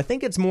grown. So I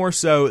think it's more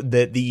so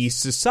that the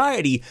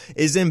society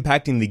is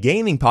impacting the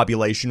gaming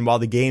population while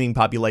the gaming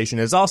population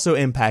is also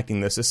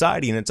impacting the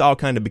society. And it's all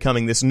kind of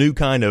becoming this new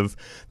kind of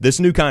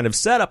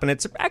setup. And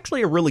it's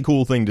actually a really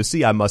cool thing to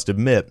see, I must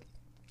admit.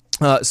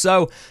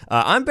 So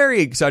I'm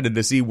very excited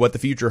to see what the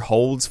future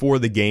holds for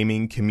the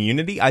gaming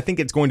community. I think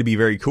it's going to be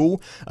very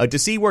cool to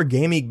see where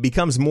gaming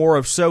becomes more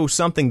of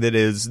something that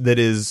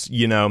is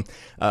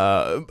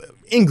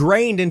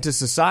ingrained into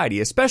society,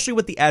 especially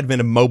with the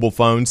advent of mobile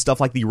phones, stuff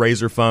like the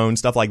Razer phone,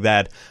 stuff like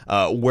that,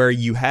 where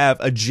you have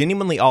a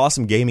genuinely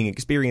awesome gaming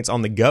experience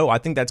on the go. I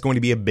think that's going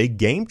to be a big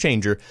game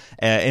changer.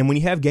 And when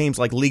you have games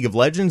like League of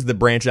Legends that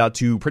branch out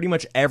to pretty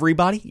much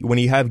everybody, when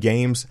you have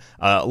games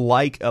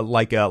like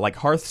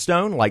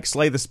Hearthstone, like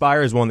Slay the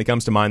Spire is one that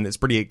comes to mind that's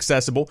pretty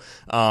accessible.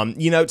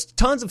 It's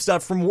tons of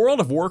stuff from World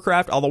of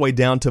Warcraft all the way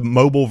down to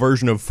mobile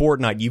version of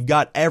Fortnite. You've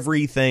got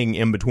everything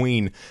in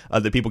between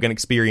that people can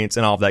experience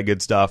and all of that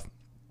good stuff.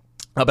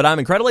 But I'm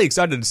incredibly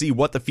excited to see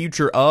what the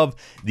future of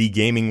the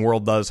gaming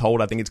world does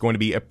hold. I think it's going to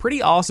be a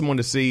pretty awesome one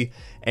to see,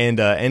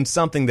 and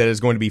something that is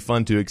going to be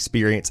fun to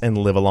experience and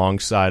live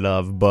alongside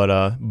of.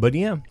 But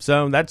yeah,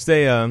 so that's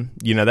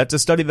that's a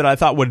study that I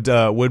thought would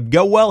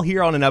go well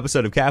here on an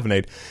episode of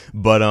Caffeinate.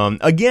 But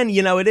again,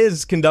 it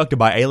is conducted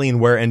by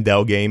Alienware and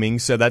Dell Gaming,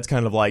 so that's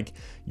kind of like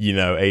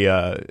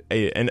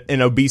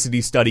an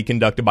obesity study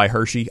conducted by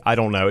Hershey. I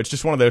don't know. It's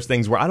just one of those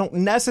things where I don't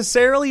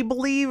necessarily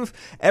believe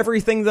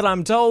everything that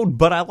I'm told,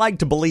 but I like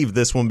to believe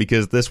this one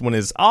because this one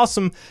is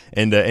awesome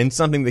and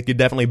something that could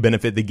definitely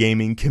benefit the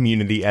gaming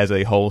community as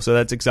a whole. So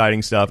that's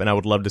exciting stuff, and I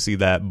would love to see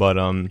that. But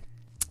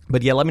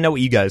yeah, let me know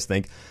what you guys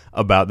think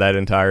about that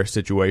entire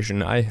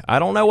situation. I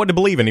don't know what to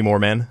believe anymore,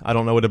 man. I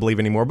don't know what to believe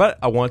anymore, but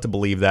I want to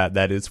believe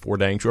that is for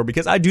dang sure,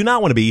 because I do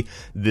not want to be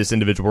this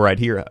individual right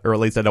here, or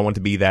at least I don't want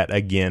to be that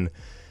again.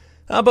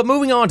 But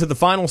moving on to the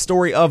final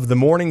story of the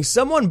morning,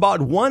 someone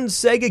bought one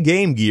Sega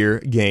Game Gear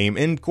game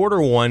in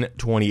Q1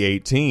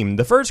 2018.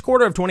 The first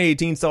quarter of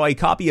 2018 saw a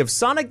copy of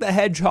Sonic the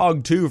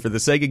Hedgehog 2 for the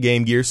Sega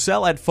Game Gear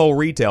sell at full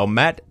retail.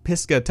 Matt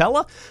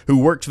Piscatella, who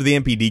works for the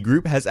MPD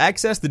Group, has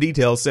accessed the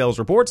detailed sales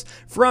reports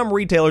from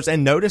retailers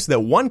and noticed that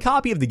one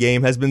copy of the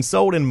game has been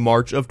sold in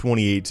March of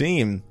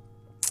 2018.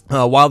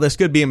 While this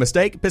could be a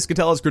mistake,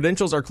 Piscatella's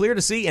credentials are clear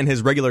to see, and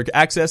his regular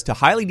access to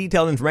highly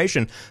detailed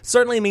information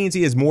certainly means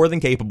he is more than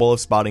capable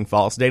of spotting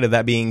false data.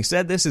 That being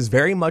said, this is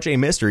very much a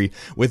mystery,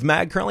 with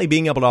Mag currently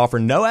being able to offer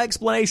no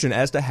explanation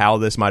as to how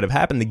this might have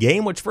happened. The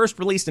game, which first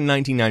released in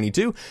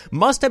 1992,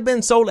 must have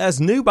been sold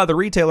as new by the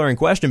retailer in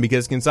question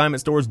because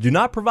consignment stores do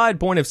not provide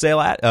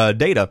point-of-sale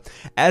data.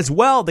 As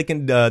well,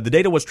 the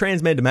data was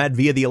transmitted to Matt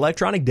via the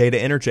electronic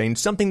data interchange,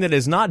 something that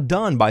is not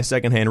done by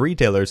secondhand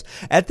retailers.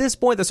 At this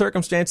point, the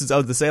circumstances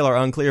of the sale are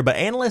unclear, but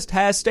analyst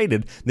has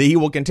stated that he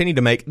will continue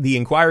to make the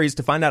inquiries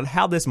to find out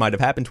how this might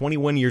have happened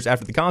 21 years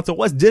after the console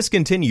was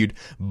discontinued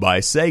by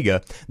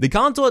Sega. The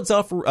console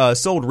itself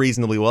sold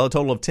reasonably well, a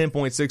total of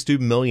 10.62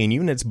 million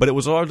units, but it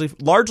was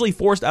largely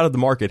forced out of the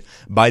market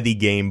by the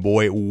Game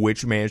Boy,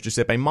 which managed to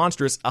ship a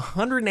monstrous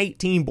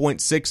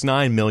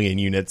 118.69 million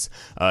units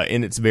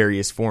in its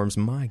various forms.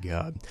 My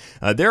God.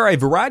 There are a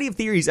variety of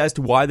theories as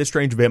to why this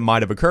strange event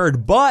might have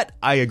occurred, but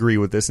I agree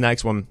with this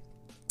next one.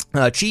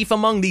 Chief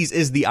among these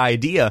is the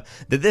idea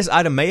that this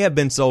item may have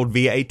been sold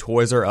via a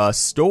Toys R Us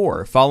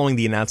store, following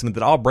the announcement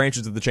that all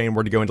branches of the chain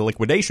were to go into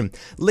liquidation.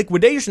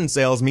 Liquidation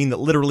sales mean that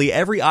literally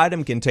every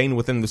item contained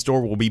within the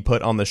store will be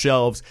put on the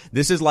shelves.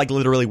 This is like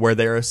literally where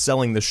they're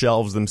selling the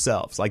shelves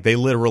themselves. Like they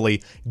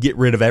literally get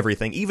rid of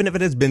everything, even if it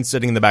has been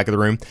sitting in the back of the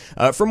room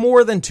for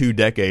more than 2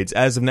 decades.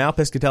 As of now,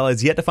 Piscatella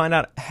has yet to find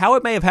out how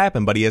it may have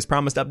happened, but he has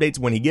promised updates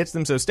when he gets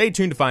them, so stay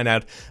tuned to find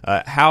out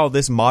how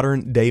this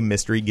modern day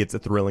mystery gets a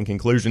thrilling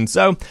conclusion.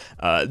 So,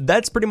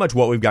 that's pretty much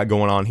what we've got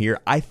going on here.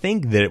 I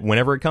think that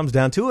whenever it comes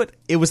down to it,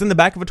 it was in the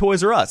back of a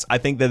Toys R Us. I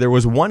think that there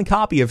was one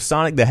copy of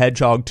Sonic the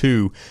Hedgehog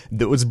 2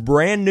 that was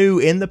brand new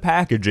in the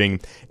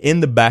packaging in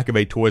the back of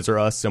a Toys R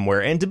Us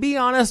somewhere. And to be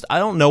honest, I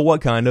don't know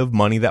what kind of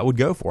money that would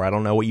go for. I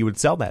don't know what you would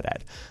sell that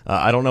at.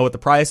 I don't know what the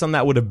price on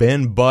that would have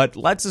been, but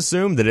let's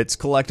assume that it's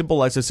collectible.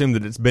 Let's assume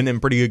that it's been in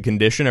pretty good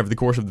condition over the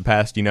course of the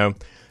past,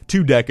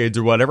 2 decades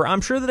or whatever.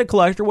 I'm sure that a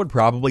collector would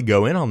probably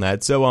go in on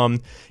that. So,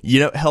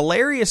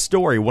 hilarious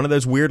story. One of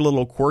those weird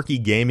little quirky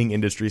gaming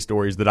industry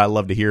stories that I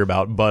love to hear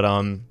about. But,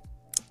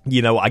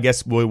 I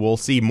guess we'll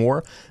see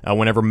more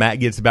whenever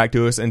Matt gets back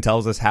to us and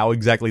tells us how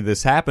exactly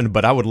this happened.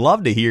 But I would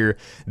love to hear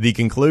the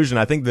conclusion.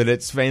 I think that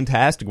it's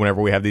fantastic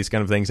whenever we have these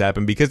kind of things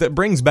happen because it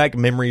brings back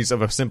memories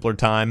of a simpler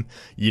time.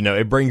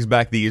 It brings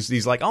back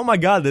these like, oh my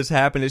God, this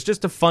happened. It's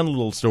just a fun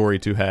little story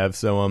to have.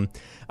 So,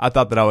 I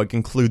thought that I would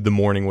conclude the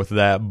morning with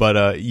that,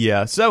 but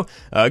yeah. So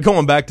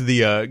going back to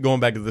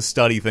the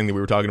study thing that we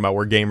were talking about,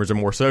 where gamers are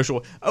more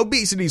social,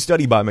 obesity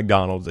study by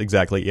McDonald's,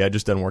 exactly. Yeah, it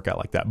just doesn't work out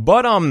like that.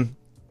 But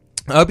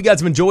I hope you guys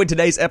have enjoyed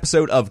today's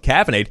episode of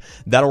Caffeinate.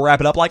 That'll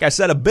wrap it up. Like I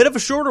said, a bit of a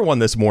shorter one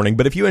this morning,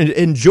 but if you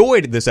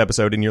enjoyed this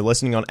episode and you're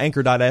listening on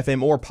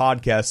Anchor.fm or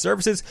podcast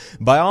services,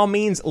 by all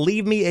means,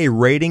 leave me a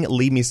rating,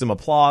 leave me some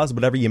applause,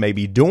 whatever you may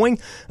be doing.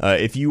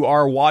 If you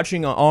are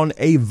watching on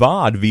a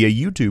VOD via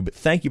YouTube,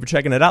 thank you for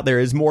checking it out. There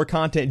is more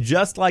content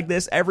just like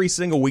this every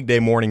single weekday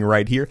morning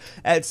right here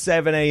at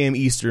 7 a.m.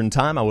 Eastern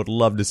Time. I would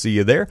love to see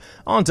you there.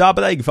 On top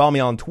of that, you can follow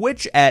me on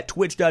Twitch at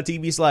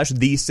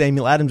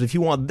twitch.tv/TheSamuelAdams. If you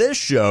want this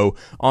show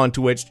on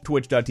Twitch,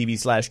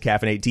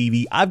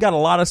 twitch.tv/CaffeinateTV. I've got a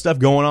lot of stuff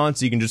going on,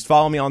 so you can just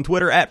follow me on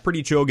Twitter at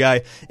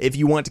PrettyChillGuy if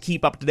you want to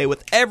keep up to date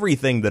with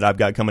everything that I've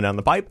got coming down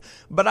the pipe.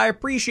 But I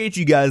appreciate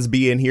you guys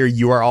being here.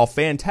 You are all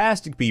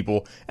fantastic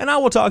people, and I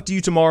will talk to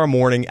you tomorrow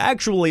morning.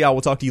 Actually, I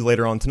will talk to you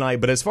later on tonight,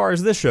 but as far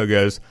as this show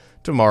goes,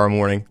 tomorrow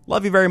morning.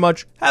 Love you very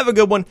much. Have a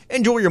good one.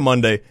 Enjoy your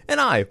Monday,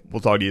 and I will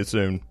talk to you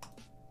soon.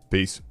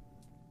 Peace.